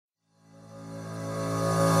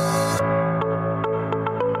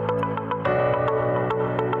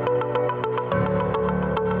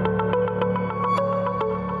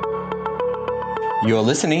You're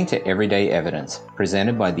listening to Everyday Evidence,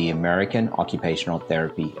 presented by the American Occupational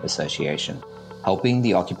Therapy Association, helping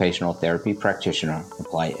the occupational therapy practitioner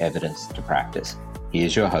apply evidence to practice.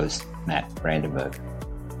 Here's your host, Matt Brandenburg.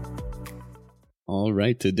 All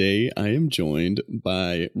right, today I am joined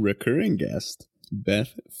by recurring guest,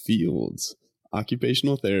 Beth Fields,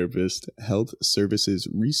 occupational therapist, health services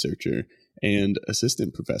researcher, and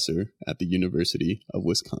assistant professor at the University of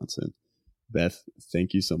Wisconsin. Beth,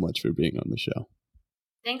 thank you so much for being on the show.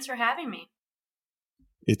 Thanks for having me.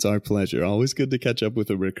 It's our pleasure. Always good to catch up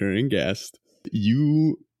with a recurring guest.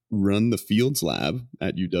 You run the Fields Lab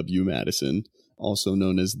at UW-Madison, also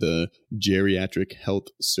known as the Geriatric Health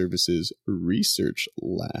Services Research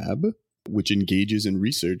Lab, which engages in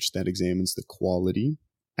research that examines the quality,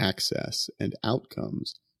 access, and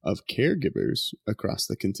outcomes of caregivers across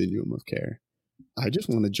the continuum of care. I just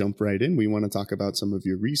want to jump right in. We want to talk about some of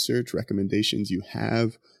your research recommendations you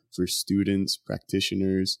have for students,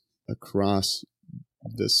 practitioners across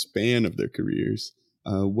the span of their careers.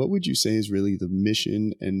 What would you say is really the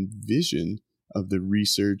mission and vision of the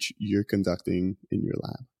research you're conducting in your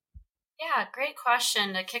lab? Yeah, great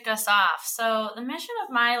question to kick us off. So the mission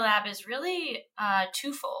of my lab is really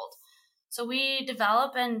twofold. So we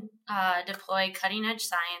develop and deploy cutting-edge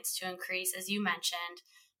science to increase, as you mentioned,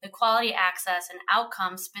 the quality, access, and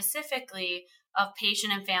outcomes specifically of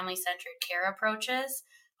patient and family-centered care approaches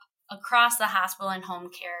across the hospital and home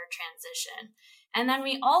care transition. And then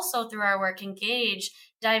we also, through our work, engage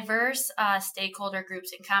diverse stakeholder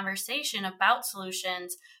groups in conversation about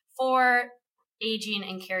solutions for aging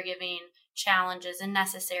and caregiving challenges and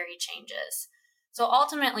necessary changes. So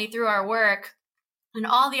ultimately, through our work and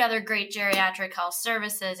all the other great geriatric health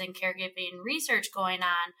services and caregiving research going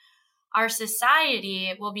on, our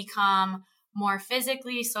society will become more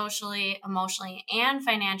physically, socially, emotionally, and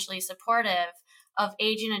financially supportive of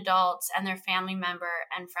aging adults and their family member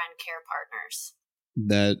and friend care partners.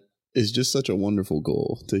 That is just such a wonderful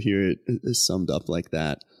goal to hear it summed up like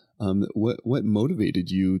that. What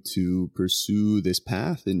motivated you to pursue this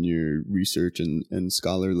path in your research and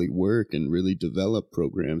scholarly work and really develop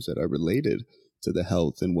programs that are related to the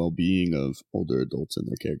health and well-being of older adults and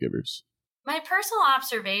their caregivers? My personal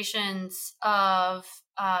observations of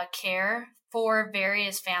care for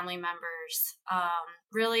various family members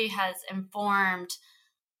really has informed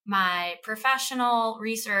my professional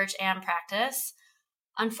research and practice.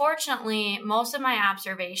 Unfortunately, most of my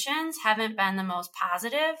observations haven't been the most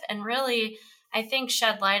positive and really, I think,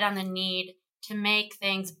 shed light on the need to make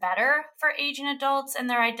things better for aging adults and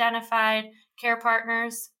their identified care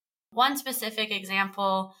partners. One specific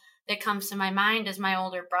example that comes to my mind is my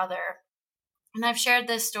older brother. And I've shared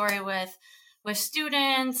this story with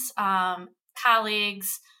students,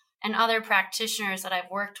 colleagues, and other practitioners that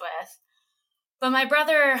I've worked with. But my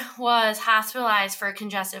brother was hospitalized for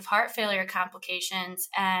congestive heart failure complications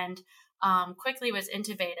and quickly was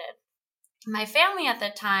intubated. My family at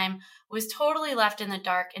that time was totally left in the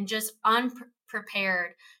dark and just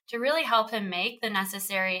unprepared to really help him make the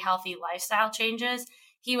necessary healthy lifestyle changes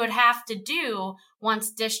he would have to do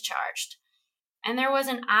once discharged. And there was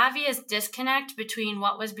an obvious disconnect between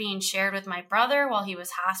what was being shared with my brother while he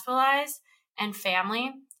was hospitalized and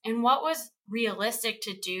family and what was realistic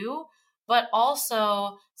to do, but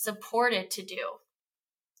also supported to do.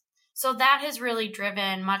 So that has really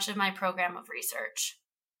driven much of my program of research.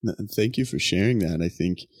 Thank you for sharing that. I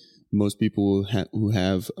think most people who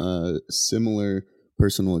have similar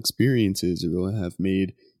personal experiences or have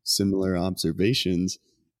made similar observations,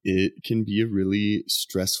 it can be a really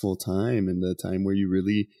stressful time and a time where you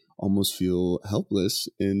really almost feel helpless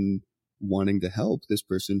in wanting to help this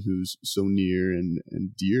person who's so near and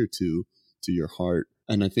dear to your heart.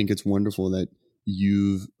 And I think it's wonderful that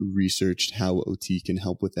you've researched how OT can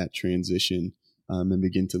help with that transition and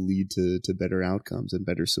begin to lead to better outcomes and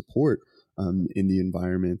better support in the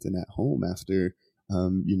environment and at home after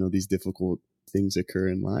these difficult things occur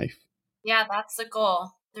in life. Yeah, that's the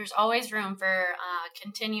goal. There's always room for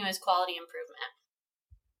continuous quality improvement.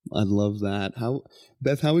 I love that.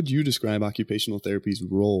 Beth, how would you describe occupational therapy's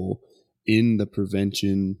role in the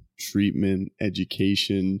prevention, treatment,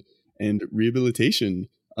 education, and rehabilitation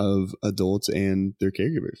of adults and their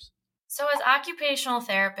caregivers? So as occupational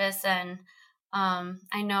therapists, and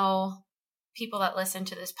I know people that listen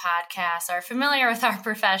to this podcast are familiar with our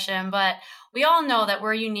profession, but we all know that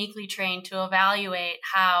we're uniquely trained to evaluate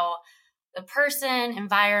how the person,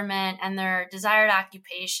 environment, and their desired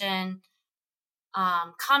occupation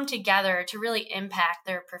come together to really impact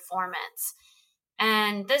their performance.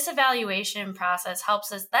 And this evaluation process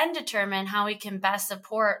helps us then determine how we can best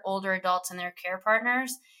support older adults and their care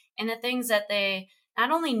partners in the things that they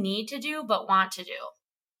not only need to do, but want to do.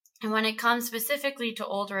 And when it comes specifically to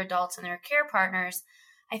older adults and their care partners,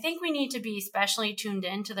 I think we need to be especially tuned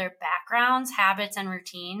in to their backgrounds, habits, and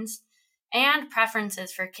routines, and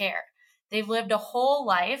preferences for care. They've lived a whole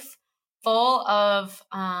life full of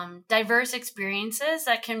diverse experiences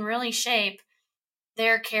that can really shape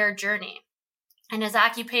their care journey. And as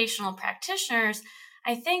occupational practitioners,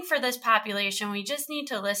 I think for this population, we just need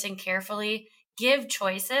to listen carefully, give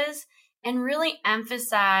choices, and really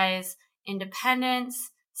emphasize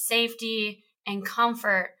independence, safety, and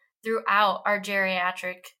comfort throughout our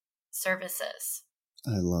geriatric services.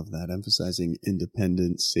 I love that, emphasizing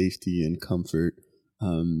independence, safety, and comfort.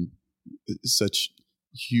 Such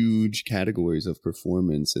huge categories of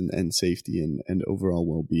performance and safety and overall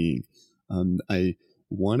well-being. I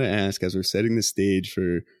want to ask, as we're setting the stage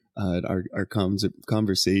for our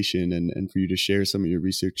conversation and for you to share some of your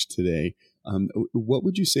research today, what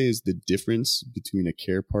would you say is the difference between a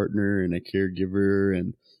care partner and a caregiver,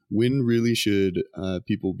 and when really should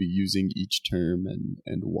people be using each term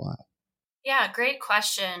and why? Yeah, great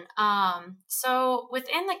question. So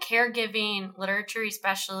within the caregiving literature,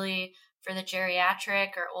 especially for the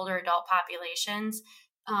geriatric or older adult populations,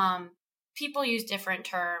 people use different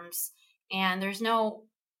terms, and there's no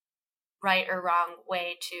right or wrong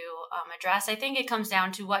way to address. I think it comes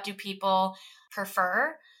down to what do people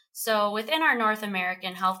prefer. So within our North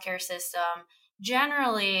American healthcare system,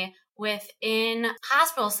 generally within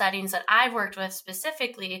hospital settings that I've worked with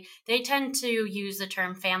specifically, they tend to use the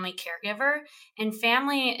term family caregiver, and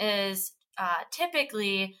family is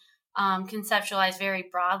typically conceptualized very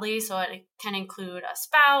broadly. So it can include a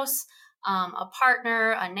spouse, a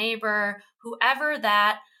partner, a neighbor, whoever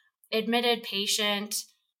that admitted patient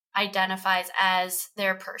identifies as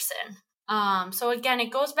their person. So again,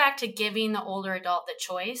 it goes back to giving the older adult the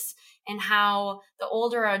choice and how the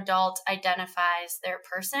older adult identifies their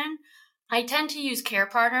person. I tend to use care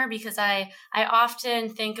partner because I often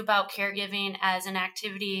think about caregiving as an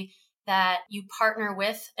activity that you partner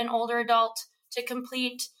with an older adult to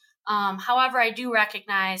complete. However, I do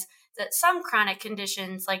recognize that some chronic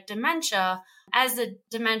conditions like dementia, as the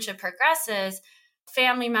dementia progresses,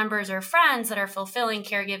 family members or friends that are fulfilling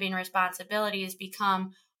caregiving responsibilities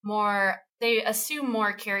they assume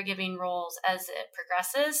more caregiving roles as it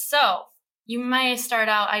progresses. So you may start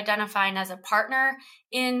out identifying as a partner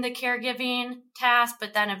in the caregiving task,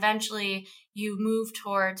 but then eventually you move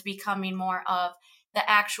towards becoming more of the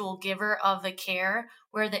actual giver of the care,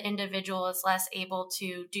 where the individual is less able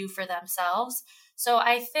to do for themselves. So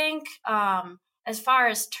I think as far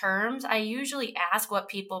as terms, I usually ask what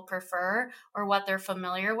people prefer or what they're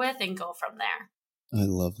familiar with and go from there. I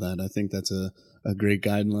love that. I think that's a great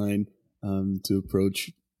guideline to approach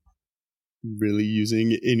really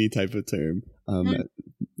using any type of term.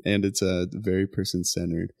 And it's very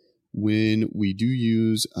person-centered. When we do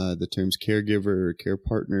use the terms caregiver or care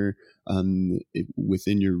partner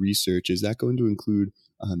within your research, is that going to include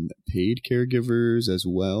paid caregivers as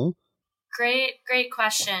well? Great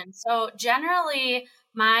question. So generally,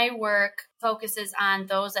 my work focuses on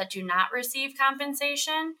those that do not receive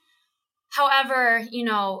compensation. However,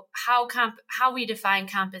 how we define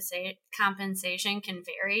compensation can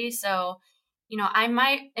vary. So, I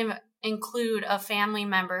might include a family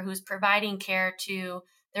member who's providing care to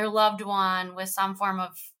their loved one with some form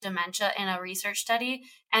of dementia in a research study,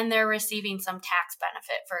 and they're receiving some tax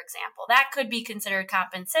benefit, for example. That could be considered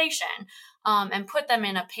compensation and put them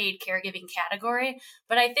in a paid caregiving category.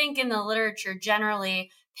 But I think in the literature, generally,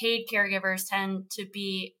 paid caregivers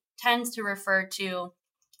tends to refer to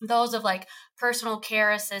those of like personal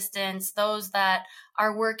care assistants, those that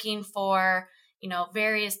are working for,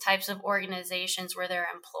 various types of organizations where they're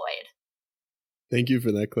employed. Thank you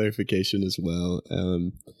for that clarification as well.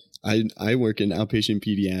 I work in outpatient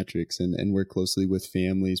pediatrics and work closely with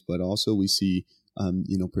families, but also we see,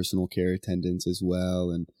 personal care attendants as well.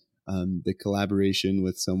 And the collaboration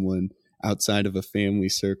with someone outside of a family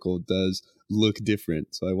circle does look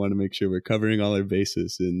different. So I want to make sure we're covering all our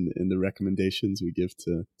bases in the recommendations we give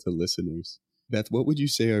to listeners. Beth, what would you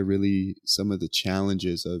say are really some of the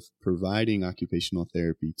challenges of providing occupational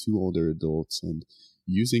therapy to older adults and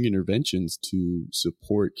using interventions to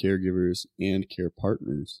support caregivers and care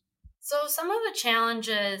partners? So some of the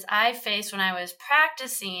challenges I faced when I was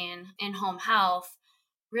practicing in home health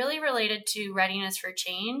really related to readiness for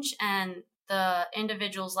change and the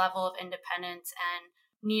individual's level of independence and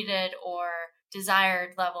needed or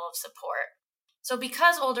desired level of support. So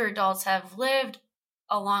because older adults have lived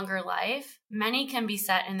a longer life, many can be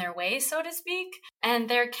set in their way, so to speak, and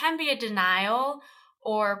there can be a denial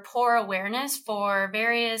or poor awareness for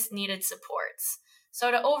various needed supports. So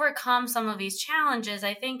to overcome some of these challenges,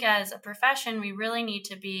 I think as a profession, we really need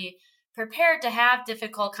to be prepared to have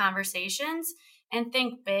difficult conversations and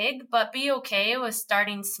think big, but be okay with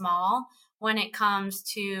starting small when it comes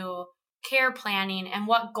to care planning and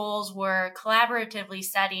what goals we're collaboratively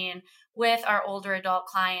setting with our older adult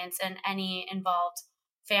clients and any involved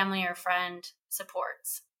family or friend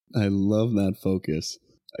supports. I love that focus.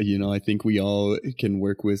 I think we all can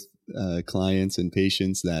work with clients and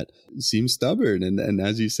patients that seem stubborn and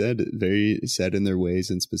as you said, very set in their ways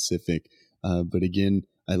and specific. But again,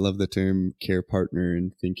 I love the term care partner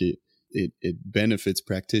and think it benefits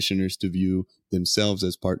practitioners to view themselves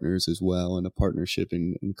as partners as well, and a partnership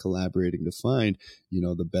and collaborating to find,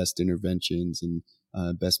 the best interventions and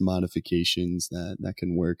best modifications that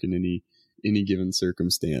can work in any given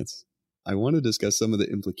circumstance. I want to discuss some of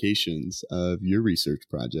the implications of your research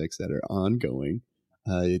projects that are ongoing.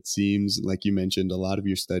 It seems like you mentioned a lot of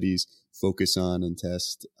your studies focus on and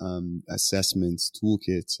test assessments,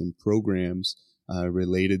 toolkits, and programs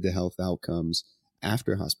related to health outcomes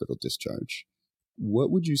after hospital discharge.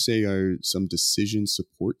 What would you say are some decision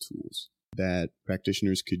support tools that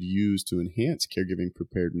practitioners could use to enhance caregiving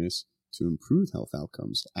preparedness to improve health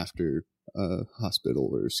outcomes after a hospital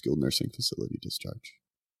or skilled nursing facility discharge?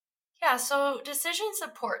 Yeah, so decision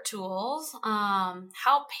support tools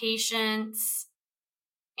help patients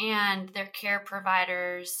and their care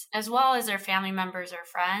providers, as well as their family members or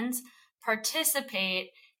friends, participate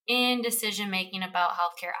in decision-making about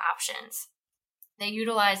healthcare options. They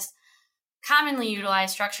commonly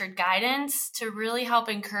utilize structured guidance to really help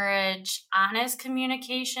encourage honest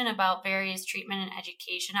communication about various treatment and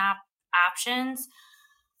education options,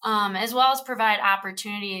 as well as provide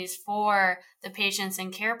opportunities for the patients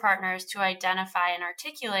and care partners to identify and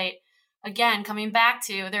articulate, again, coming back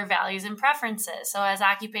to their values and preferences. So as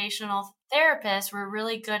occupational therapists, we're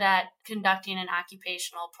really good at conducting an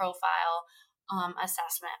occupational profile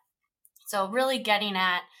assessment. So really getting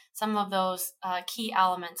at some of those key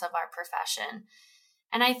elements of our profession.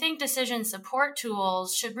 And I think decision support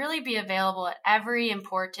tools should really be available at every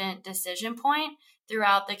important decision point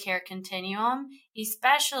throughout the care continuum,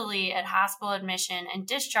 especially at hospital admission and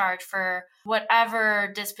discharge for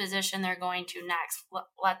whatever disposition they're going to next.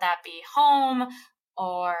 Let that be home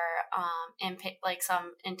or like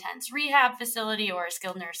some intense rehab facility or a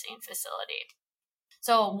skilled nursing facility.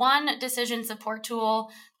 So one decision support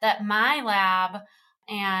tool that my lab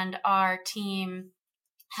and our team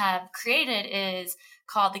have created is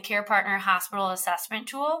called the Care Partner Hospital Assessment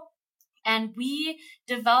Tool. And we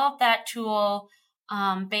developed that tool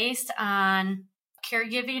based on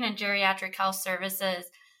caregiving and geriatric health services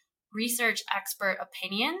research expert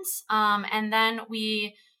opinions. And then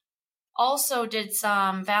we also did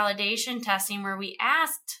some validation testing where we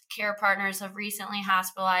asked care partners of recently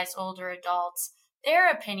hospitalized older adults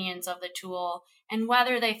their opinions of the tool and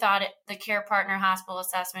whether they thought the Care Partner Hospital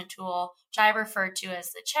Assessment Tool, which I refer to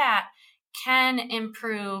as the chat, can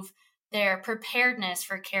improve their preparedness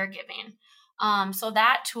for caregiving. So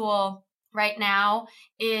that tool right now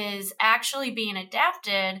is actually being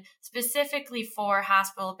adapted specifically for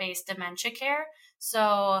hospital-based dementia care.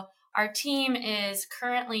 So our team is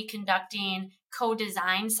currently conducting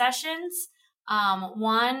co-design sessions.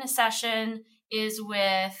 One session is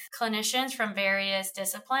with clinicians from various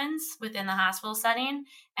disciplines within the hospital setting.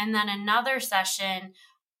 And then another session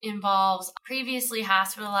involves previously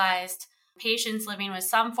hospitalized patients living with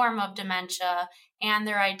some form of dementia and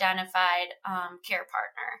their identified care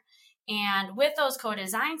partner. And with those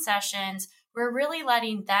co-design sessions, we're really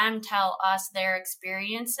letting them tell us their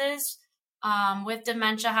experiences with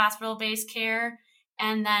dementia hospital-based care,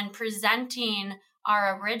 and then presenting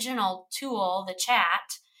our original tool, the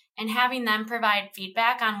chat, and having them provide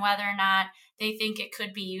feedback on whether or not they think it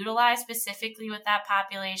could be utilized specifically with that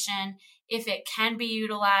population. If it can be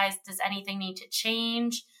utilized, does anything need to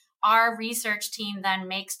change? Our research team then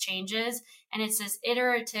makes changes, and it's this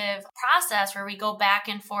iterative process where we go back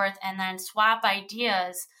and forth and then swap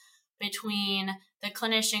ideas between the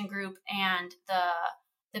clinician group and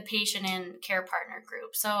the patient and care partner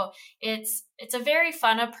group. So it's a very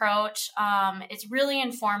fun approach. It's really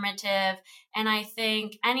informative. And I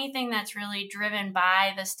think anything that's really driven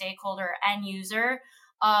by the stakeholder end user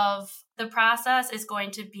of the process is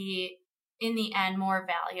going to be, in the end, more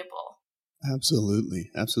valuable. Absolutely.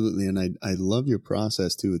 Absolutely. And I love your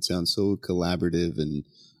process too. It sounds so collaborative and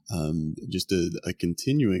just a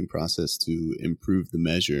continuing process to improve the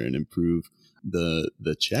measure and improve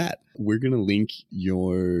the chat. We're going to link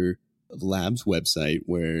your lab's website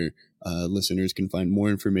where listeners can find more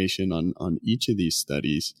information on each of these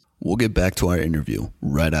studies. We'll get back to our interview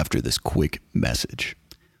right after this quick message.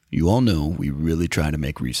 You all know we really try to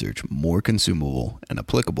make research more consumable and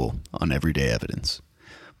applicable on everyday evidence.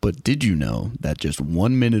 But did you know that just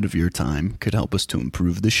 1 minute of your time could help us to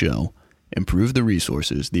improve the show, improve the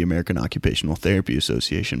resources the American Occupational Therapy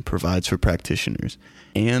Association provides for practitioners,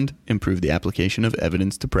 and improve the application of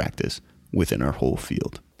evidence to practice within our whole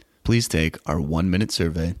field? Please take our 1-minute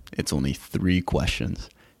survey. It's only 3 questions,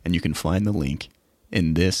 and you can find the link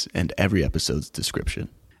in this and every episode's description,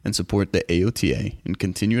 and support the AOTA in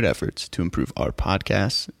continued efforts to improve our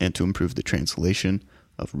podcasts and to improve the translation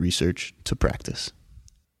of research to practice.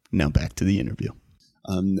 Now back to the interview.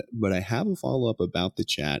 But I have a follow-up about the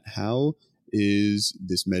chat. How is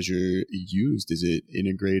this measure used? Is it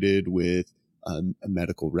integrated with a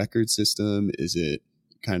medical record system? Is it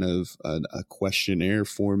kind of a questionnaire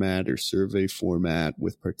format or survey format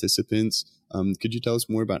with participants? Could you tell us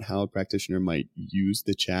more about how a practitioner might use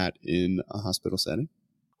the chat in a hospital setting?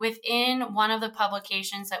 Within one of the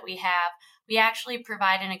publications that we have, we actually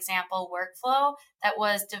provide an example workflow that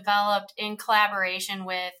was developed in collaboration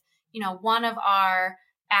with, one of our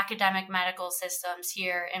academic medical systems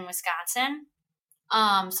here in Wisconsin.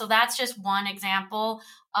 So that's just one example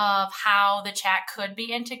of how the chat could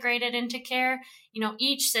be integrated into care.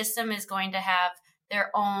 Each system is going to have their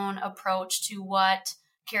own approach to what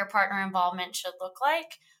care partner involvement should look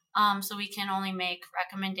like. So we can only make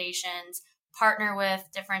recommendations, partner with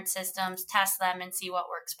different systems, test them and see what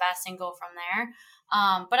works best and go from there.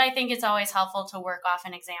 But I think it's always helpful to work off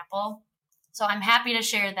an example. So I'm happy to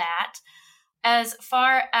share that. As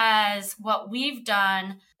far as what we've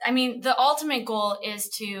done, the ultimate goal is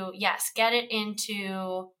to, get it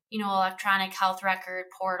into, electronic health record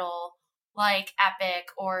portal like Epic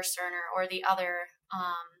or Cerner or the other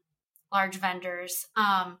large vendors.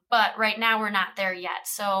 But right now we're not there yet.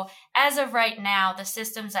 So as of right now, the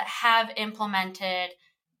systems that have implemented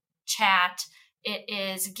chat, it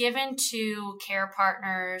is given to care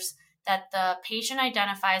partners that the patient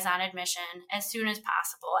identifies on admission as soon as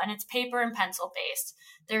possible. And it's paper and pencil based.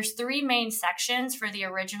 There's 3 main sections for the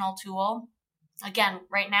original tool. Again,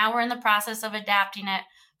 right now we're in the process of adapting it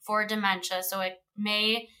for dementia. So it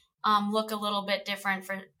may look a little bit different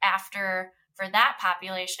for that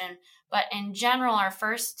population. But in general, our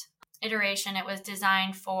first iteration, it was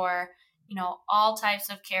designed for, all types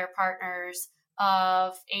of care partners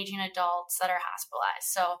of aging adults that are hospitalized.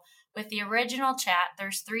 So with the original chat,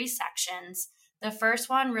 there's 3 sections. The first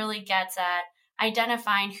one really gets at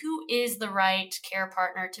identifying who is the right care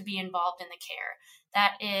partner to be involved in the care.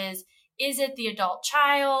 That is it the adult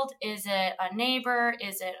child? Is it a neighbor?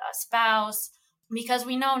 Is it a spouse? Because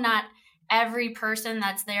we know not every person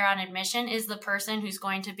that's there on admission is the person who's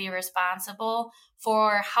going to be responsible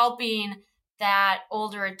for helping that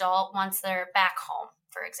older adult once they're back home,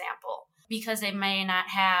 for example, because they may not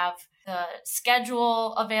have the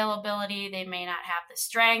schedule availability. They may not have the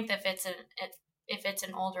strength if it's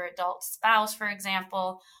an older adult spouse, for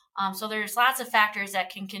example. So there's lots of factors that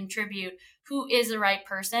can contribute who is the right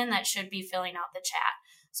person that should be filling out the chat.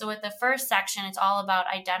 So with the first section, it's all about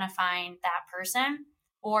identifying that person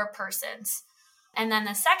or persons. And then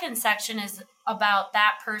the second section is about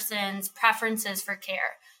that person's preferences for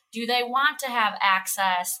care. Do they want to have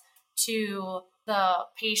access to the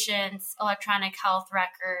patient's electronic health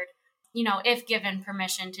record, if given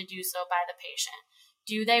permission to do so by the patient?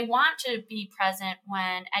 Do they want to be present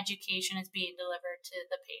when education is being delivered to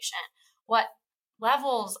the patient? What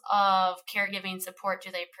levels of caregiving support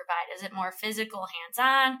do they provide? Is it more physical,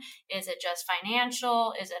 hands-on? Is it just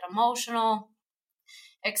financial? Is it emotional?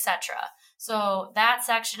 Etc. So that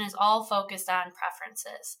section is all focused on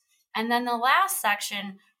preferences. And then the last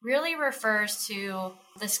section really refers to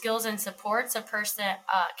the skills and supports a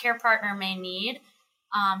care partner may need,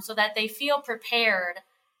 so that they feel prepared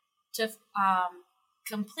to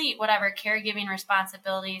complete whatever caregiving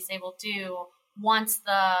responsibilities they will do once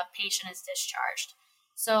the patient is discharged.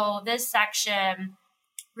 So this section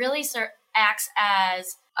really acts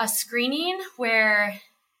as a screening where,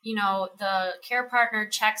 the care partner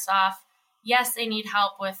checks off, yes, they need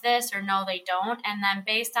help with this, or no, they don't. And then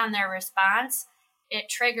based on their response, it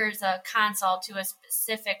triggers a consult to a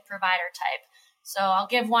specific provider type. So I'll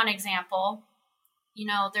give one example.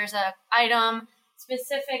 There's an item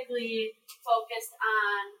specifically focused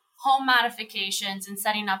on home modifications and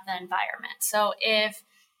setting up the environment. So if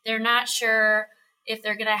they're not sure if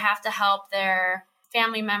they're going to have to help their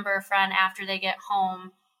family member or friend after they get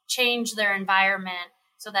home change their environment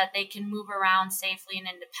so that they can move around safely and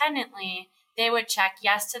independently, they would check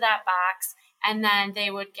yes to that box, and then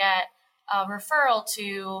they would get a referral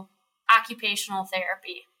to occupational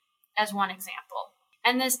therapy as one example.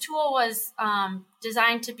 And this tool was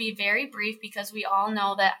designed to be very brief because we all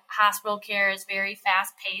know that hospital care is very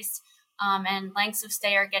fast paced and lengths of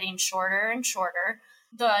stay are getting shorter and shorter.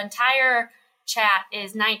 The entire chat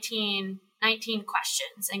is 19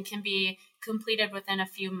 questions and can be completed within a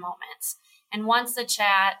few moments. And once the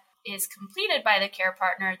chat is completed by the care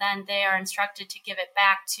partner, then they are instructed to give it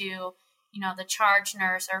back to, the charge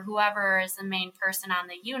nurse or whoever is the main person on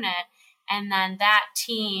the unit. And then that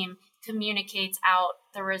team communicates out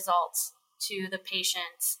the results to the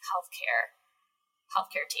patient's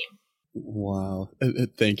healthcare team. Wow.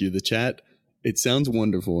 Thank you. The chat, it sounds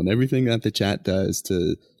wonderful, and everything that the chat does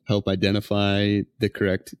to help identify the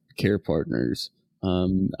correct care partners,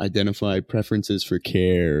 identify preferences for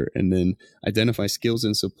care, and then identify skills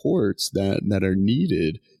and supports that are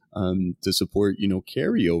needed to support,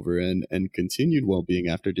 carryover and continued well-being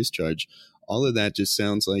after discharge. All of that just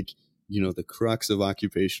sounds like, the crux of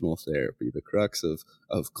occupational therapy, the crux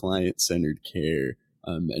of client-centered care.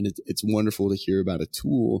 And it's wonderful to hear about a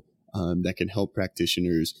tool that can help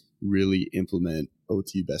practitioners really implement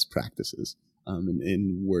OT best practices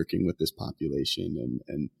in working with this population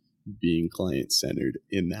and being client-centered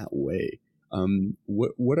in that way.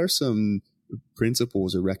 What are some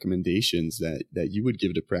principles or recommendations that you would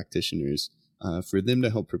give to practitioners for them to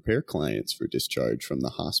help prepare clients for discharge from the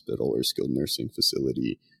hospital or skilled nursing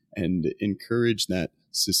facility and encourage that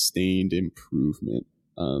sustained improvement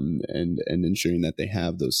and ensuring that they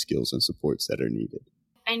have those skills and supports that are needed?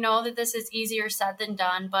 I know that this is easier said than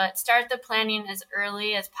done, but start the planning as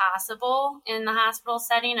early as possible in the hospital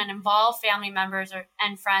setting and involve family members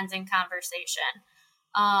and friends in conversation.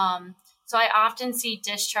 So I often see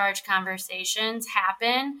discharge conversations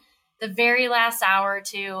happen the very last hour or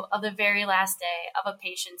two of the very last day of a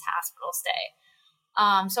patient's hospital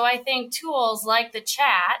stay. So I think tools like the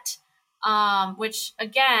chat, which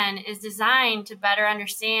again is designed to better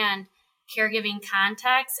understand caregiving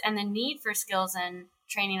context and the need for skills and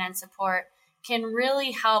training and support, can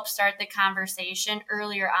really help start the conversation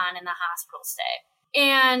earlier on in the hospital stay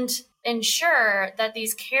and ensure that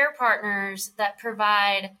these care partners that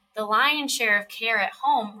provide the lion's share of care at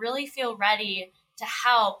home really feel ready to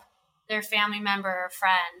help their family member or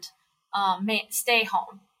friend stay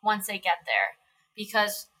home once they get there.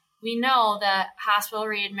 Because we know that hospital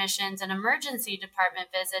readmissions and emergency department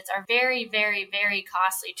visits are very, very, very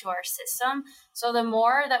costly to our system. So the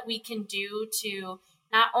more that we can do to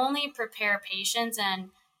not only prepare patients and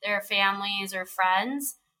their families or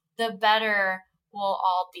friends, the better we'll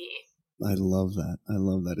all be. I love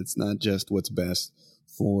that. It's not just what's best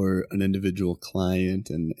for an individual client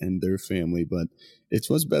and their family, but it's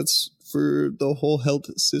what's best for the whole health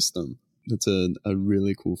system. That's a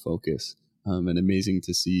really cool focus and amazing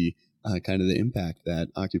to see kind of the impact that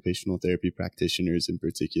occupational therapy practitioners in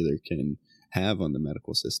particular can have on the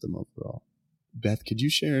medical system overall. Beth, could you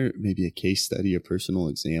share maybe a case study or personal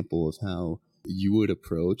example of how you would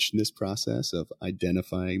approach this process of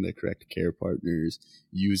identifying the correct care partners,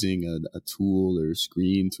 using a tool or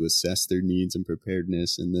screen to assess their needs and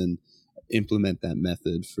preparedness, and then implement that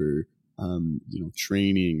method for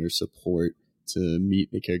training or support to meet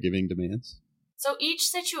the caregiving demands? So each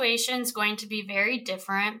situation is going to be very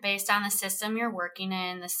different based on the system you're working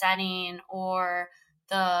in, the setting, or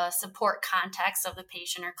the support context of the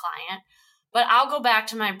patient or client. But I'll go back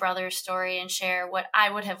to my brother's story and share what I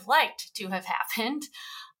would have liked to have happened.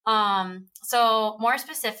 So more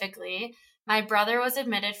specifically, my brother was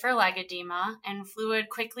admitted for leg edema and fluid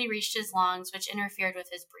quickly reached his lungs, which interfered with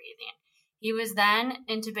his breathing. He was then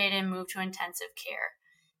intubated and moved to intensive care.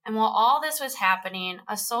 And while all this was happening,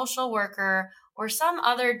 a social worker or some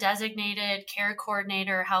other designated care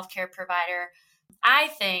coordinator or healthcare provider, I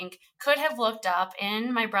think, could have looked up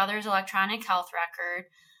in my brother's electronic health record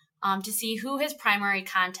to see who his primary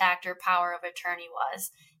contact or power of attorney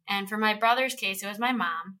was. And for my brother's case, it was my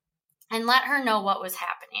mom, and let her know what was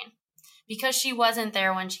happening because she wasn't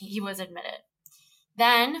there when he was admitted.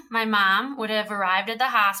 Then my mom would have arrived at the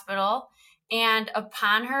hospital, and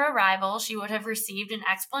upon her arrival, she would have received an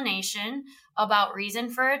explanation about reason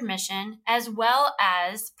for admission as well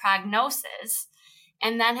as prognosis,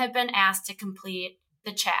 and then have been asked to complete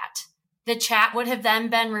the chat. The chat would have then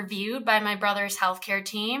been reviewed by my brother's healthcare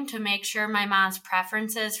team to make sure my mom's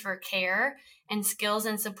preferences for care and skills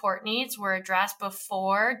and support needs were addressed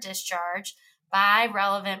before discharge by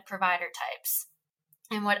relevant provider types.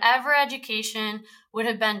 And whatever education would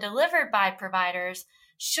have been delivered by providers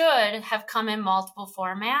should have come in multiple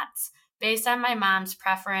formats based on my mom's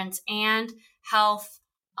preference and health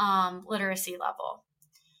literacy level.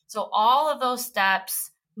 So all of those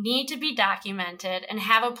steps need to be documented and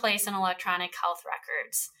have a place in electronic health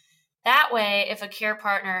records. That way, if a care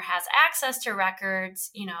partner has access to records,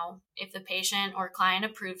 if the patient or client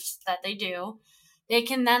approves that they do, they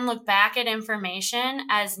can then look back at information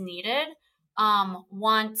as needed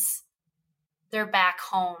once they're back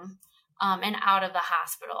home and out of the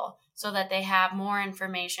hospital, so that they have more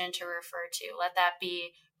information to refer to. Let that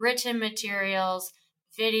be written materials,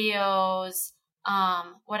 videos,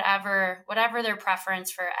 whatever their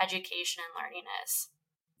preference for education and learning is.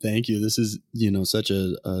 Thank you. This is, such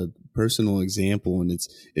a personal example, and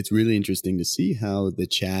it's really interesting to see how the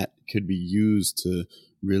chat could be used to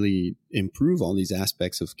really improve all these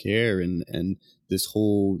aspects of care and this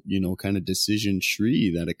whole, kind of decision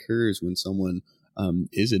tree that occurs when someone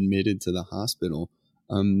is admitted to the hospital.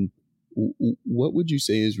 What would you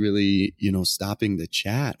say is really, stopping the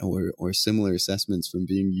chat or similar assessments from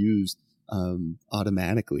being used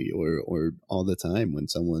automatically or all the time when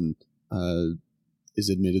someone is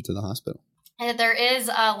admitted to the hospital? And there is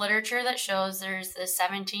literature that shows there's this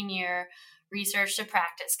 17-year research to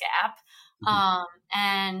practice gap.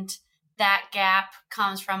 And that gap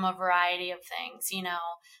comes from a variety of things.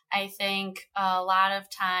 I think a lot of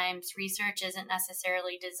times research isn't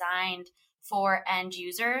necessarily designed for end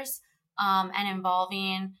users and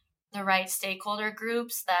involving the right stakeholder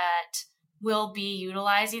groups that will be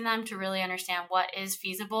utilizing them to really understand what is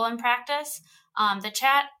feasible in practice. The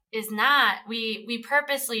chat is not, we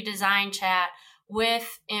purposely design chat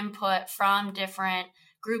with input from different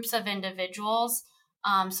groups of individuals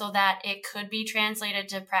so that it could be translated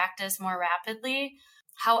to practice more rapidly.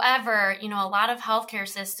 However, a lot of healthcare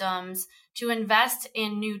systems, to invest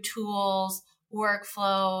in new tools,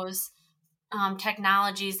 workflows,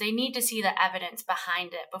 technologies, they need to see the evidence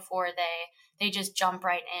behind it before they just jump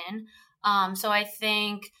right in. So I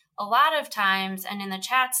think a lot of times, and in the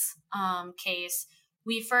chat's case,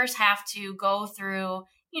 we first have to go through,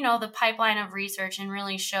 the pipeline of research and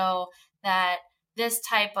really show that this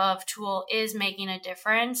type of tool is making a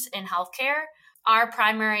difference in healthcare. Our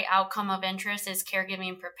primary outcome of interest is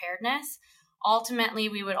caregiving preparedness. Ultimately,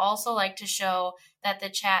 we would also like to show that the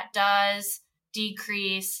chat does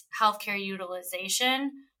decrease healthcare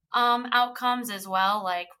utilization outcomes as well,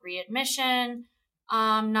 like readmission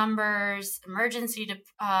numbers, emergency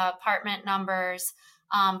department numbers.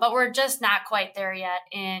 But we're just not quite there yet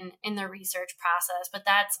in the research process, but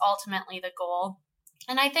that's ultimately the goal.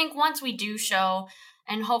 And I think once we do show,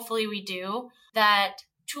 and hopefully we do, that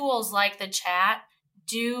tools like the chat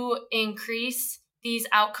do increase these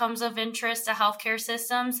outcomes of interest to healthcare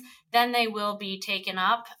systems, then they will be taken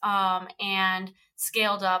up and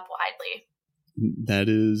scaled up widely. That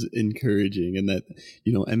is encouraging, and that,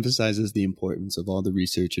 emphasizes the importance of all the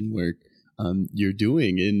research and work you're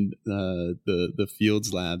doing in the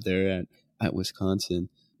Fields Lab there at Wisconsin.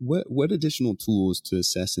 What additional tools to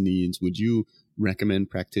assess needs would you recommend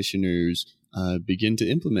practitioners begin to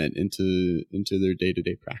implement into their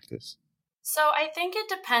day-to-day practice? So I think it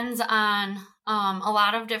depends on a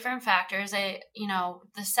lot of different factors.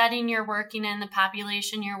 The setting you're working in, the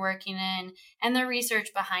population you're working in, and the research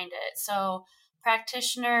behind it. So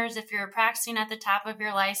practitioners, if you're practicing at the top of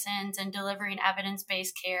your license and delivering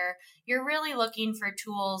evidence-based care, you're really looking for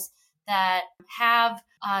tools that have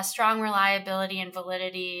strong reliability and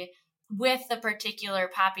validity with the particular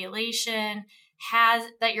population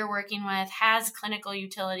that you're working with, has clinical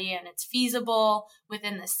utility, and it's feasible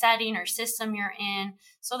within the setting or system you're in.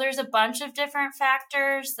 So there's a bunch of different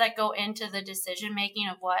factors that go into the decision making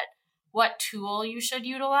of what tool you should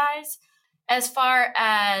utilize. As far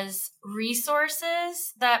as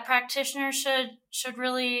resources that practitioners should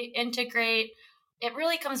really integrate, it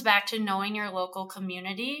really comes back to knowing your local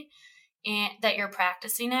community that you're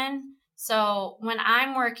practicing in. So when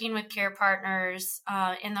I'm working with care partners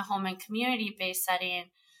in the home and community-based setting,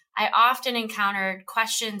 I often encountered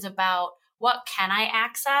questions about what can I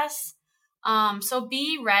access? So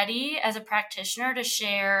be ready as a practitioner to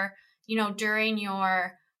share, during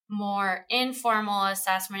your more informal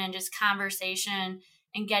assessment and just conversation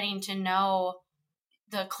and getting to know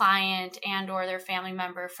the client and or their family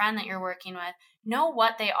member, friend that you're working with, know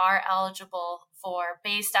what they are eligible for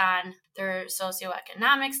based on their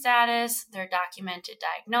socioeconomic status, their documented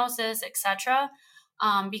diagnosis, etc.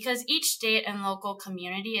 Because each state and local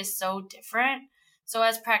community is so different. So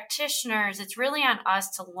as practitioners, it's really on us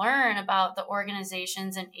to learn about the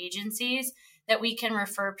organizations and agencies that we can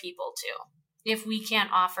refer people to if we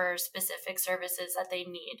can't offer specific services that they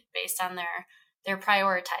need based on their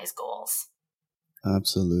prioritized goals.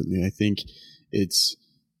 Absolutely. I think it's,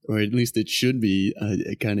 or at least it should be,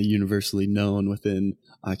 kind of universally known within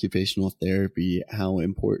occupational therapy how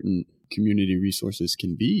important community resources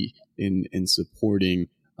can be in supporting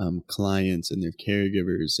clients and their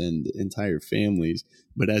caregivers and entire families.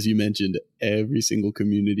 But as you mentioned, every single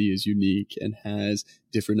community is unique and has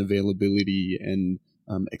different availability and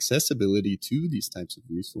accessibility to these types of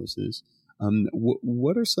resources.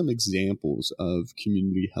 What are some examples of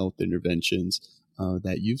community health interventions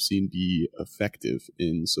that you've seen be effective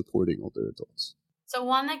in supporting older adults? So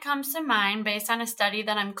one that comes to mind based on a study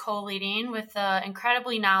that I'm co-leading with the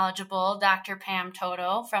incredibly knowledgeable Dr. Pam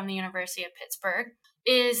Toto from the University of Pittsburgh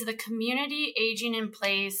is the Community Aging in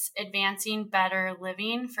Place Advancing Better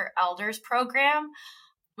Living for Elders program,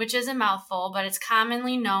 which is a mouthful, but it's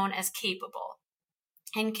commonly known as CAPABLE.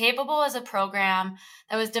 And CAPABLE is a program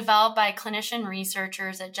that was developed by clinician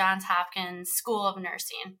researchers at Johns Hopkins School of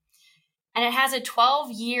Nursing. And it has a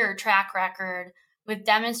 12-year track record with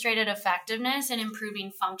demonstrated effectiveness in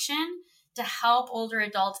improving function to help older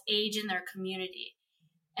adults age in their community.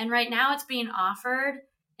 And right now it's being offered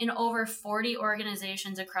in over 40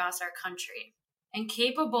 organizations across our country. And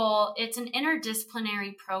CAPABLE, it's an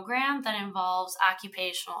interdisciplinary program that involves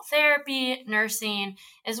occupational therapy, nursing,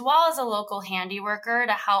 as well as a local handiworker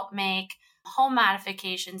to help make home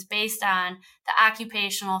modifications based on the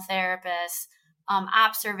occupational therapist's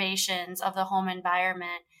observations of the home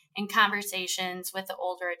environment and conversations with the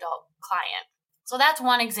older adult client. So that's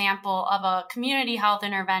one example of a community health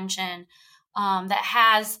intervention that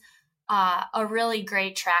has a really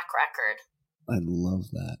great track record. I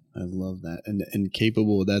love that. I love that. And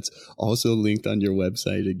CAPABLE, that's also linked on your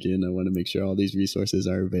website. Again, I want to make sure all these resources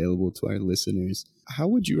are available to our listeners. How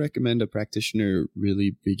would you recommend a practitioner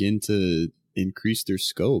really begin to increase their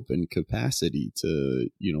scope and capacity to,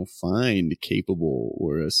 find CAPABLE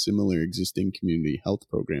or a similar existing community health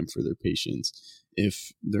program for their patients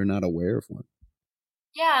if they're not aware of one?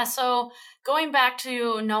 Yeah, so going back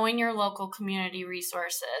to knowing your local community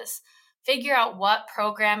resources, figure out what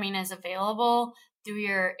programming is available through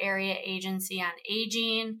your area agency on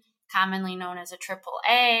aging, commonly known as a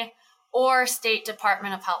AAA, or State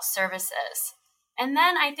Department of Health Services. And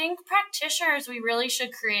then I think practitioners, we really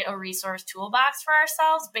should create a resource toolbox for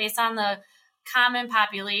ourselves based on the common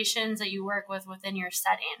populations that you work with within your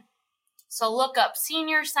setting. So look up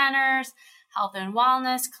senior centers, health and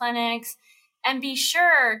wellness clinics, and be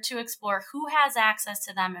sure to explore who has access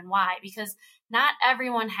to them and why, because not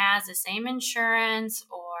everyone has the same insurance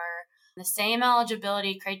or the same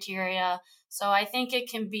eligibility criteria. So I think it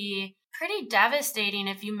can be pretty devastating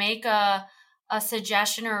if you make a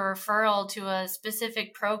suggestion or referral to a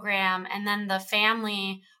specific program and then the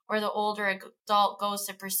family or the older adult goes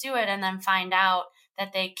to pursue it and then find out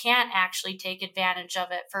that they can't actually take advantage of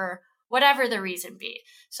it for whatever the reason be.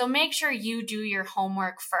 So make sure you do your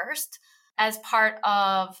homework first as part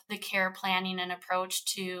of the care planning and approach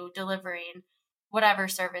to delivering whatever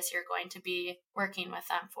service you're going to be working with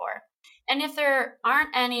them for. And if there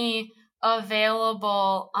aren't any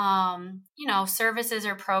available, services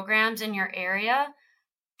or programs in your area,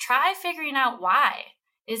 try figuring out why.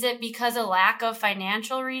 Is it because of lack of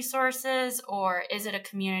financial resources, or is it a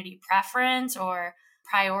community preference or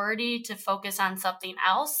priority to focus on something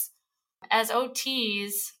else? As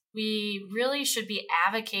OTs, we really should be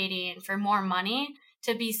advocating for more money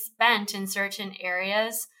to be spent in certain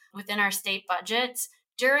areas within our state budgets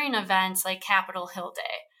during events like Capitol Hill Day.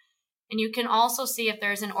 And you can also see if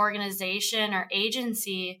there's an organization or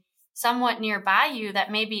agency somewhat nearby you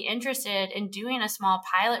that may be interested in doing a small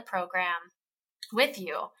pilot program with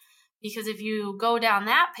you. Because if you go down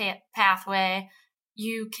that pathway,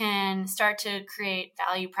 you can start to create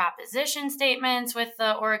value proposition statements with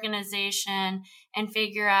the organization and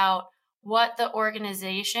figure out what the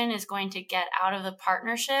organization is going to get out of the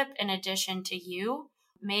partnership in addition to you.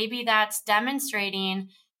 Maybe that's demonstrating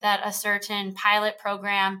that a certain pilot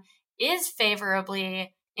program is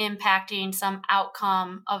favorably impacting some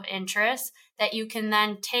outcome of interest that you can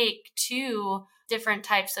then take to different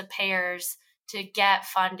types of payers to get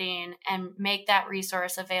funding and make that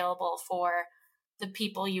resource available for the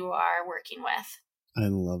people you are working with. I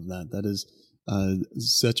love that. That is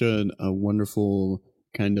such a wonderful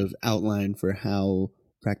kind of outline for how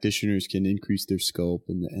practitioners can increase their scope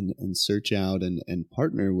and search out and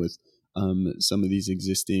partner with some of these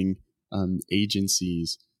existing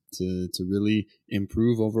agencies to really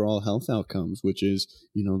improve overall health outcomes, which is,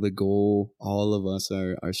 the goal all of us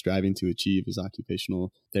are striving to achieve as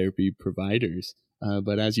occupational therapy providers.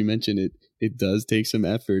 But as you mentioned, it does take some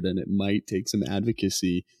effort and it might take some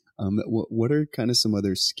advocacy. What are kind of some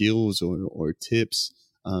other skills or tips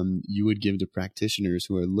you would give to practitioners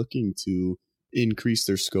who are looking to increase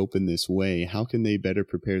their scope in this way? How can they better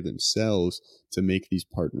prepare themselves to make these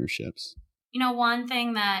partnerships? One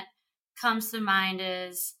thing that comes to mind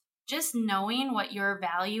is just knowing what your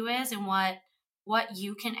value is and what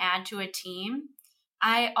you can add to a team.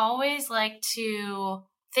 I always like to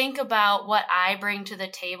think about what I bring to the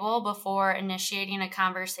table before initiating a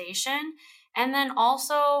conversation, and then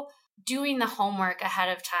also doing the homework ahead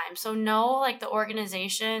of time. So know like the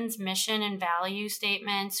organization's mission and value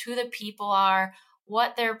statements, who the people are,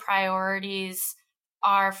 what their priorities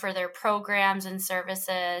are for their programs and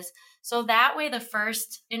services. So that way, the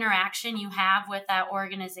first interaction you have with that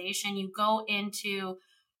organization, you go into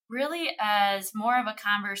really as more of a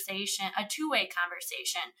conversation, a two-way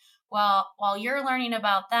conversation. Well, while you're learning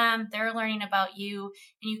about them, they're learning about you,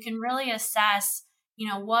 and you can really assess,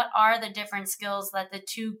 what are the different skills that the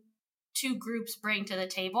two groups bring to the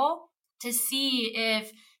table to see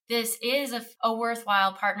if this is a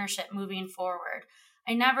worthwhile partnership moving forward.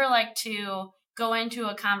 I never like to go into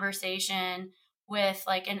a conversation with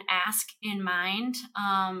like an ask in mind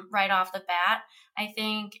right off the bat. I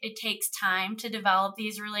think it takes time to develop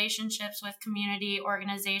these relationships with community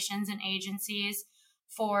organizations and agencies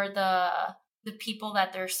for the people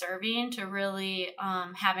that they're serving to really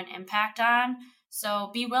have an impact on. So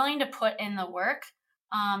be willing to put in the work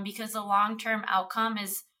because the long-term outcome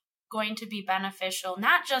is going to be beneficial,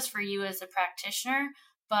 not just for you as a practitioner,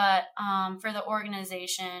 but for the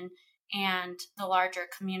organization and the larger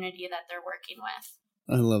community that they're working with.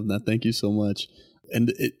 I love that. Thank you so much.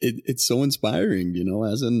 And it's so inspiring,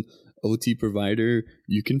 as an OT provider,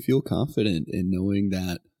 you can feel confident in knowing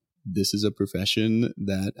that this is a profession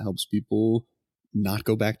that helps people not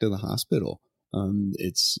go back to the hospital.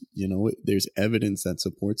 It's, there's evidence that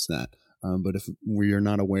supports that. But if we are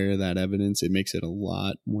not aware of that evidence, it makes it a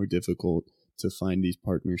lot more difficult to find these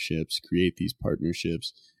partnerships, create these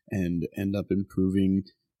partnerships, and end up improving,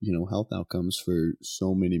 health outcomes for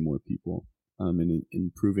so many more people, and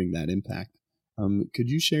improving that impact. Could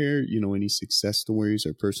you share, any success stories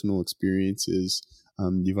or personal experiences?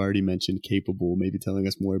 You've already mentioned Capable, maybe telling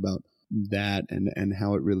us more about that and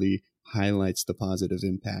how it really highlights the positive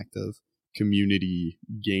impact of community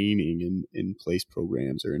gaining in place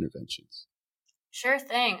programs or interventions. Sure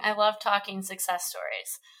thing. I love talking success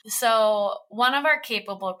stories. So one of our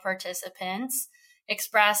Capable participants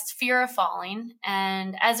expressed fear of falling,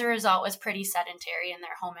 and as a result was pretty sedentary in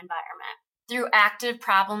their home environment. Through active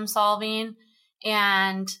problem solving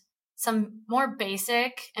and some more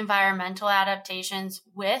basic environmental adaptations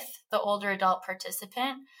with the older adult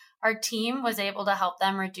participant, our team was able to help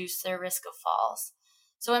them reduce their risk of falls.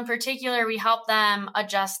 So in particular, we helped them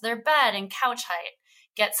adjust their bed and couch height,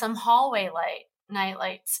 get some hallway night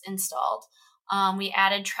lights installed. We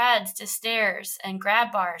added treads to stairs and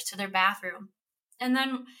grab bars to their bathroom. And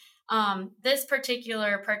then this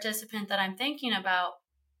particular participant that I'm thinking about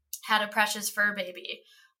had a precious fur baby.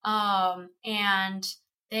 And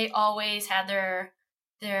they always had their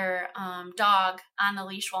dog on the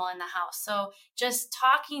leash while in the house. So just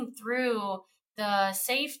talking through the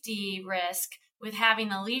safety risk with having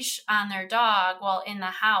the leash on their dog while in the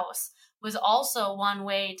house was also one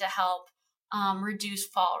way to help reduce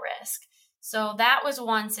fall risk. So that was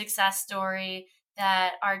one success story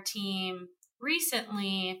that our team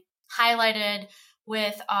recently highlighted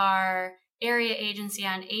with our area agency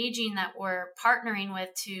on aging that we're partnering with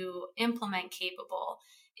to implement Capable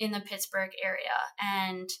in the Pittsburgh area.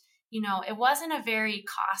 And, it wasn't a very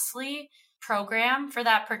costly program for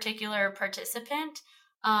that particular participant,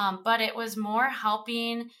 but it was more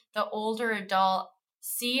helping the older adult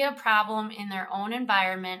see a problem in their own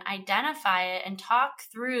environment, identify it, and talk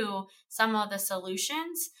through some of the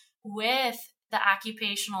solutions with the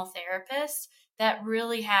occupational therapist that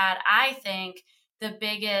really had, I think, the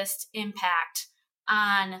biggest impact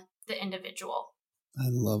on the individual. I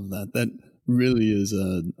love that. That really is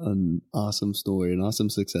an awesome story, an awesome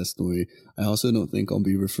success story. I also don't think I'll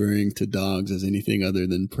be referring to dogs as anything other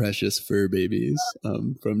than precious fur babies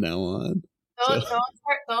from now on.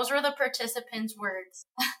 Those were the participants' words.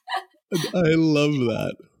 I love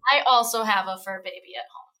that. I also have a fur baby at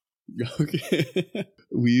home. Okay.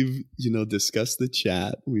 We've, discussed the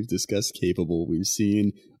chat. We've discussed Capable. We've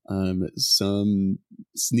seen some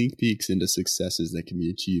sneak peeks into successes that can be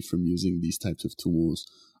achieved from using these types of tools.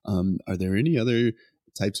 Are there any other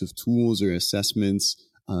types of tools or assessments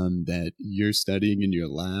that you're studying in your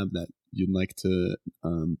lab that you'd like to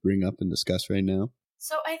bring up and discuss right now?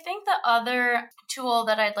 So I think the other tool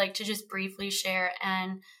that I'd like to just briefly share,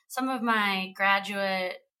 and some of my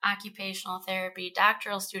graduate occupational therapy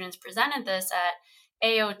doctoral students presented this at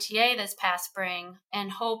AOTA this past spring, and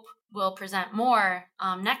hope will present more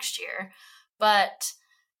next year. But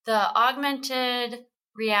the augmented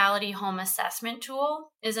reality home assessment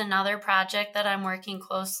tool is another project that I'm working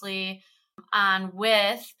closely on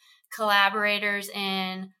with collaborators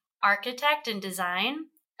in architect and design,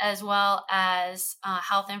 as well as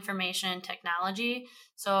health information technology.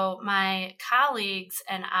 So my colleagues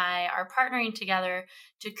and I are partnering together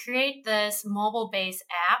to create this mobile-based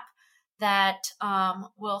app that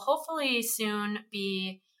will hopefully soon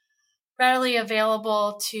be readily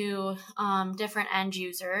available to different end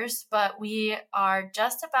users. But we are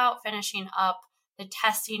just about finishing up the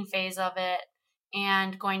testing phase of it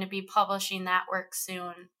and going to be publishing that work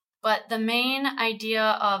soon. But the main idea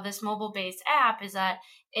of this mobile-based app is that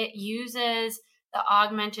it uses the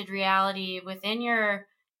augmented reality within your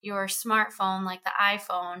smartphone, like the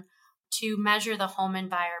iPhone, to measure the home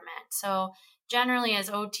environment. So generally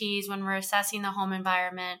as OTs, when we're assessing the home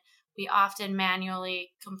environment, we often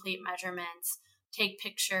manually complete measurements, take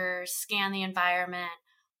pictures, scan the environment,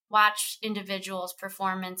 watch individuals'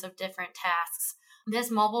 performance of different tasks. This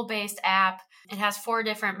mobile-based app, it has 4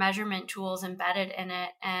 different measurement tools embedded in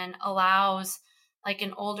it and allows like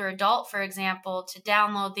an older adult, for example, to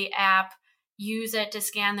download the app, use it to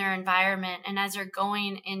scan their environment. And as they're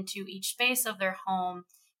going into each space of their home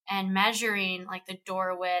and measuring like the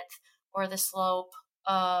door width or the slope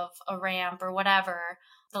of a ramp or whatever,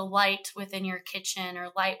 the light within your kitchen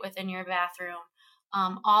or light within your bathroom,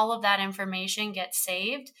 all of that information gets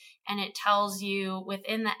saved, and it tells you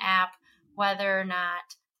within the app whether or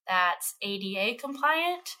not that's ADA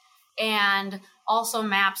compliant, and also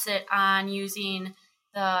maps it on using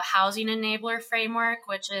the housing enabler framework,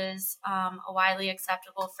 which is a widely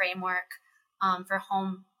acceptable framework for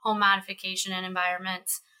home modification and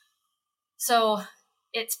environments. So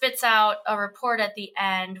it spits out a report at the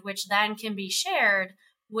end, which then can be shared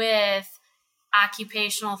with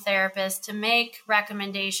occupational therapists to make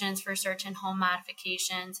recommendations for certain home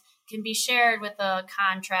modifications, can be shared with a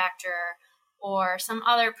contractor or some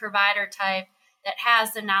other provider type that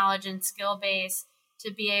has the knowledge and skill base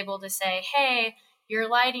to be able to say, hey, your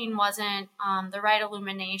lighting wasn't the right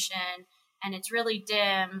illumination and it's really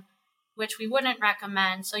dim, which we wouldn't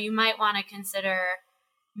recommend. So you might want to consider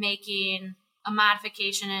making a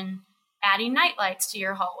modification and adding night lights to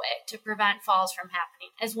your hallway to prevent falls from happening,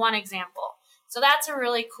 as one example. So that's a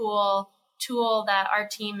really cool tool that our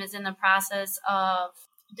team is in the process of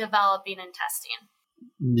developing and testing.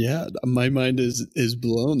 Yeah, my mind is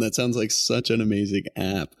blown. That sounds like such an amazing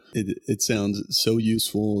app. It sounds so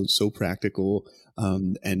useful, so practical,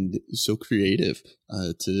 and so creative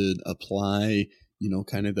to apply,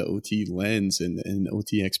 kind of the OT lens and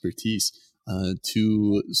OT expertise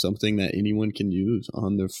to something that anyone can use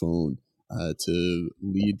on their phone to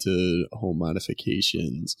lead to home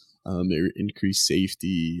modifications, increase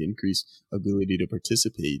safety, increase ability to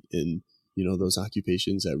participate in those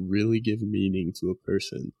occupations that really give meaning to a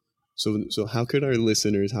person. So how could our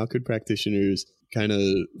listeners, how could practitioners kind of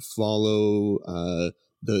follow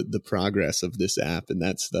the progress of this app and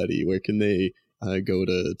that study? Where can they go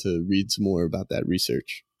to read some more about that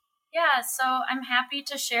research? Yeah, so I'm happy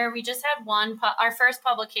to share. We just had our first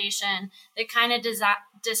publication that kind of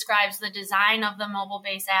describes the design of the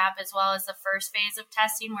mobile-based app as well as the first phase of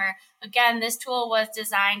testing, where, again, this tool was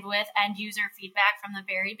designed with end-user feedback from the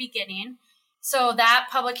very beginning. So that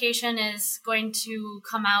publication is going to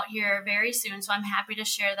come out here very soon. So I'm happy to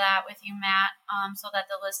share that with you, Matt, so that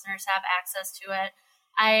the listeners have access to it.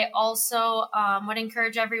 I also would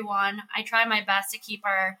encourage everyone, I try my best to keep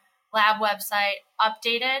our lab website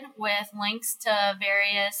updated with links to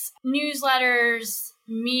various newsletters,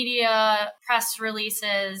 media, press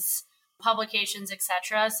releases, publications,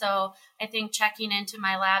 etc. So I think checking into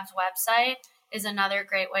my lab's website is another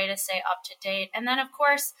great way to stay up to date. And then, of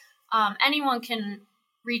course, anyone can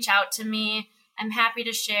reach out to me. I'm happy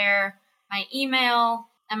to share my email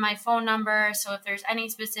and my phone number. So if there's any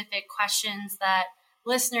specific questions that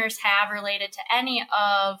listeners have related to any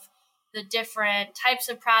of the different types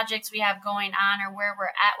of projects we have going on or where we're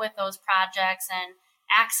at with those projects and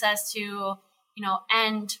access to,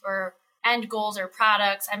 end goals or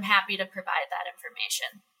products, I'm happy to provide that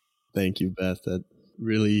information. Thank you, Beth. That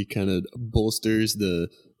really kind of bolsters the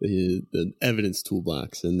evidence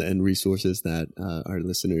toolbox and resources that our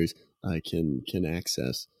listeners can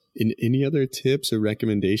access. Any other tips or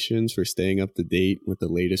recommendations for staying up to date with the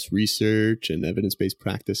latest research and evidence-based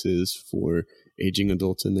practices for aging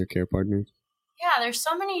adults and their care partners? Yeah, there's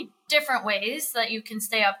so many different ways that you can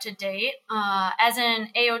stay up to date. As an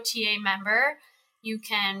AOTA member, you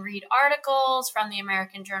can read articles from the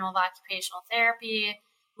American Journal of Occupational Therapy,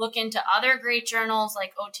 look into other great journals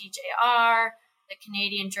like OTJR, the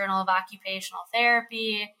Canadian Journal of Occupational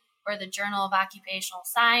Therapy, or the Journal of Occupational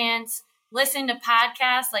Science. Listen to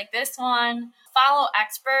podcasts like this one, follow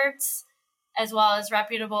experts, as well as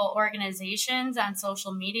reputable organizations on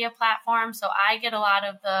social media platforms. So I get a lot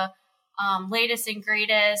of the latest and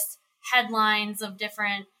greatest headlines of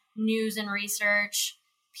different news and research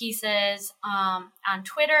pieces on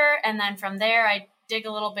Twitter. And then from there, I dig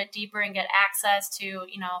a little bit deeper and get access to,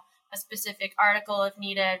 a specific article if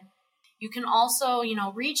needed. You can also,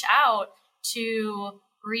 reach out to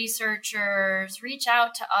researchers, reach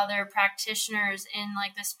out to other practitioners in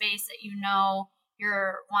like the space that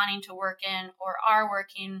you're wanting to work in or are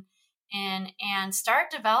working in, and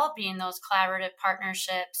start developing those collaborative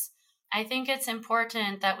partnerships. I think it's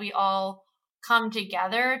important that we all come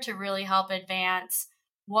together to really help advance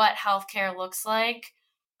what healthcare looks like,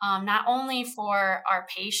 not only for our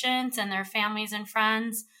patients and their families and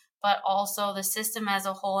friends, but also the system as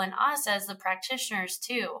a whole and us as the practitioners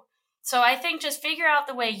too. So I think just figure out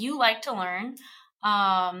the way you like to learn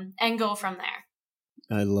and go from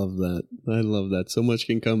there. I love that. I love that. So much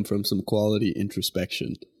can come from some quality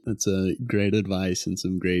introspection. That's a great advice and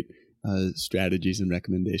some great strategies and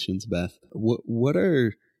recommendations, Beth. What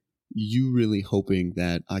are you really hoping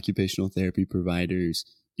that occupational therapy providers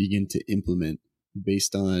begin to implement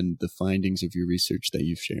based on the findings of your research that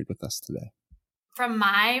you've shared with us today? From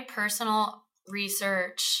my personal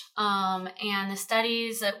research and the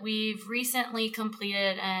studies that we've recently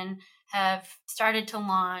completed and have started to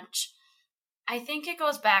launch, I think it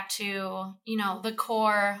goes back to, the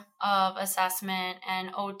core of assessment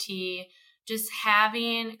and OT, just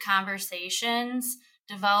having conversations,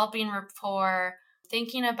 developing rapport,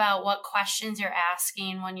 thinking about what questions you're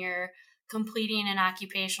asking when you're completing an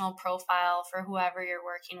occupational profile for whoever you're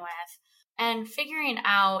working with. And figuring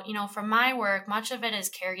out, from my work, much of it is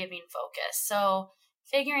caregiving focused. So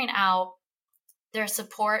figuring out their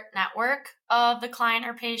support network of the client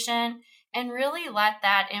or patient and really let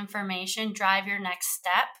that information drive your next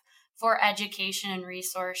step for education and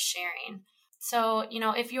resource sharing. So,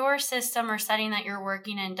 if your system or setting that you're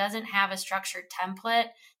working in doesn't have a structured template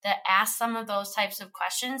that asks some of those types of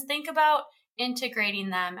questions, think about integrating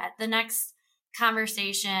them at the next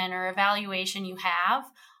conversation or evaluation you have.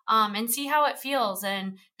 And see how it feels.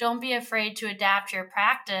 And don't be afraid to adapt your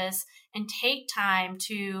practice and take time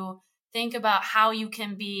to think about how you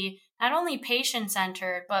can be not only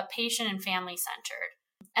patient-centered, but patient and family-centered.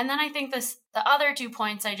 And then I think the other 2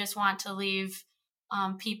 points I just want to leave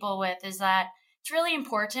people with is that it's really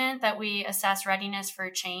important that we assess readiness for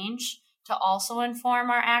change to also inform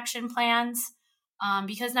our action plans,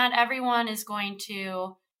 because not everyone is going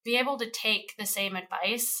to be able to take the same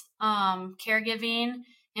advice. Caregiving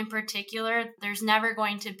in particular, there's never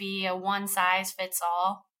going to be a one size fits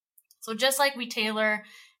all. So just like we tailor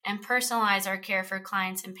and personalize our care for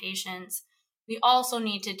clients and patients, we also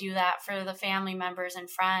need to do that for the family members and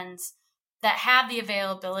friends that have the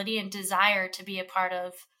availability and desire to be a part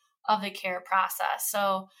of the care process.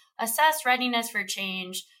 So assess readiness for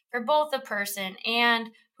change for both the person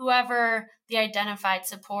and whoever the identified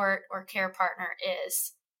support or care partner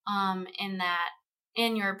is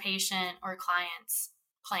in your patient or client's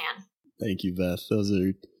plan. Thank you, Beth. Those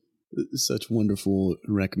are such wonderful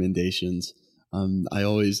recommendations. I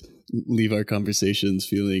always leave our conversations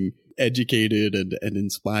feeling educated and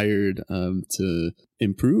inspired to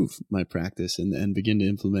improve my practice and begin to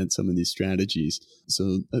implement some of these strategies.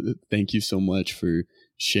 So thank you so much for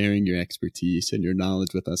sharing your expertise and your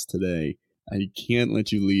knowledge with us today. I can't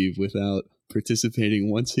let you leave without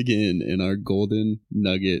participating once again in our Golden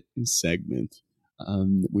Nugget segment.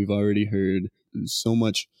 We've already heard so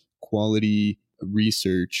much quality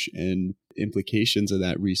research and implications of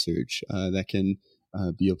that research that can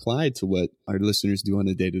be applied to what our listeners do on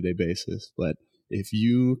a day-to-day basis. But if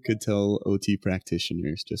you could tell OT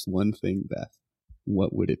practitioners just one thing, Beth,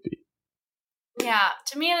 what would it be? Yeah,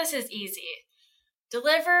 to me, this is easy.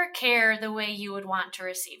 Deliver care the way you would want to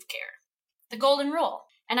receive care. The golden rule.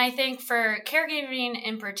 And I think for caregiving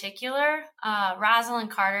in particular, Rosalind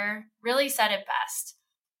Carter really said it best.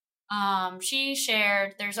 She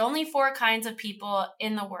shared there's only 4 kinds of people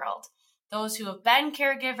in the world: those who have been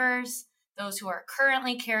caregivers, those who are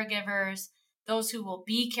currently caregivers, those who will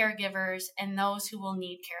be caregivers, and those who will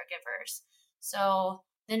need caregivers. So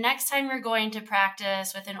the next time you're going to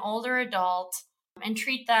practice with an older adult and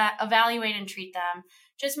evaluate and treat them,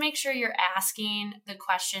 just make sure you're asking the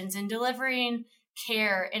questions and delivering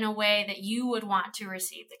care in a way that you would want to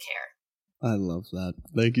receive the care. I love that.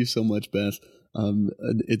 Thank you so much, Beth.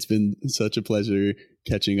 It's been such a pleasure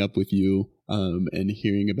catching up with you and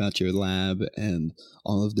hearing about your lab and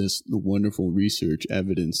all of this wonderful research,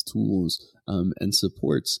 evidence, tools, and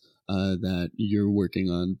supports that you're working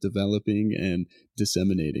on developing and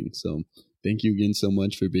disseminating. So thank you again so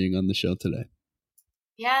much for being on the show today.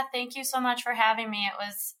 Yeah, thank you so much for having me.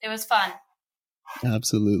 It was fun.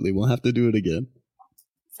 Absolutely. We'll have to do it again.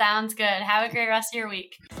 Sounds good. Have a great rest of your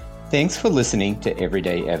week. Thanks for listening to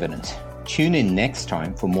Everyday Evidence. Tune in next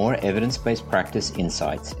time for more evidence-based practice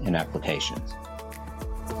insights and applications.